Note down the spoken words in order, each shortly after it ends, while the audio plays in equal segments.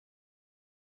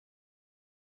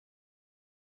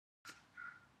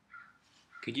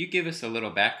Could you give us a little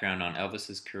background on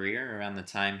Elvis's career around the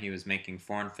time he was making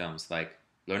foreign films like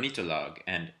L'Ornithologue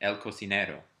and El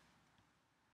Cocinero?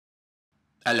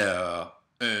 Alors,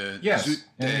 Yes, in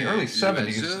the early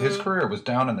 70s, his career was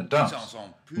down in the dumps.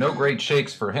 No great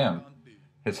shakes for him.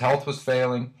 His health was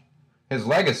failing. His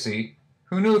legacy,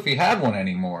 who knew if he had one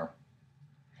anymore?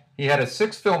 He had a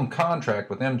 6-film contract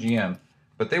with MGM,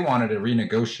 but they wanted to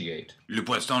renegotiate.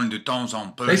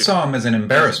 They saw him as an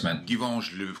embarrassment.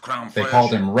 They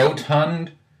called him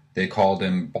rotund, they called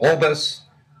him bulbous,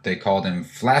 they called him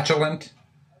flatulent,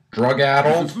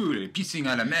 drug-addled.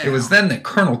 It was then that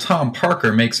Colonel Tom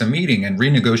Parker makes a meeting and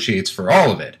renegotiates for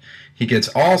all of it. He gets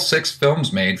all 6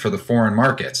 films made for the foreign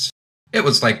markets. It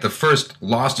was like the first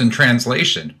Lost in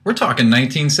Translation. We're talking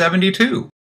 1972.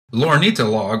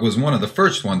 L'Ornithologue was one of the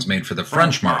first ones made for the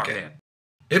French market.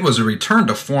 It was a return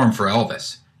to form for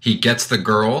Elvis. He gets the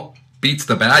girl, beats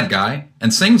the bad guy,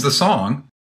 and sings the song.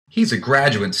 He's a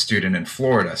graduate student in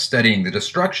Florida studying the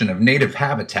destruction of native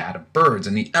habitat of birds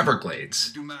in the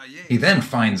Everglades. He then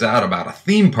finds out about a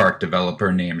theme park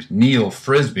developer named Neil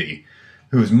Frisbee,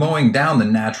 who's mowing down the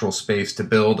natural space to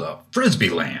build a Frisbee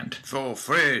land.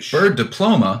 Bird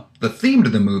Diploma, the theme to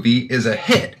the movie, is a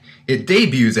hit. It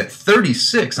debuts at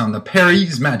 36 on the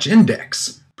Paris Match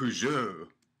Index.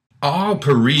 All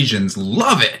Parisians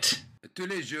love it!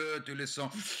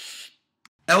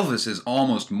 Elvis is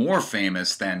almost more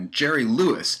famous than Jerry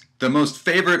Lewis, the most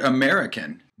favorite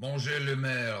American.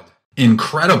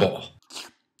 Incredible!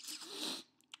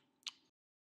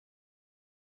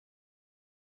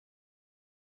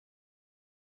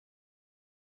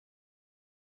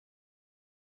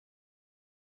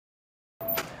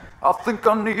 I think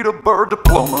I need a bird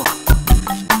diploma.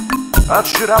 I'd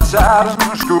shit outside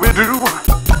and Scooby-Doo.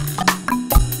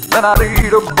 Then I'd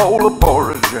eat a bowl of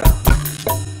porridge.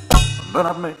 Then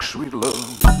I'd make sweet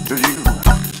love to you.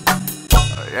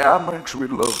 Yeah, I'd make sweet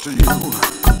love to you.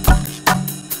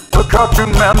 The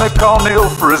cartoon man they call Neil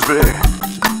Frisbee,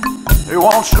 he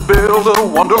wants to build a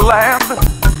wonderland.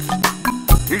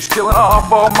 He's killing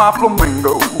off all my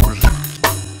flamingos.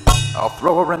 I'll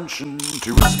throw a wrench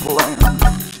into his plan.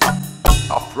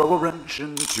 I'll throw a wrench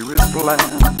into his plan,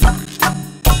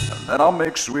 and then I'll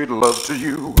make sweet love to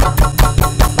you.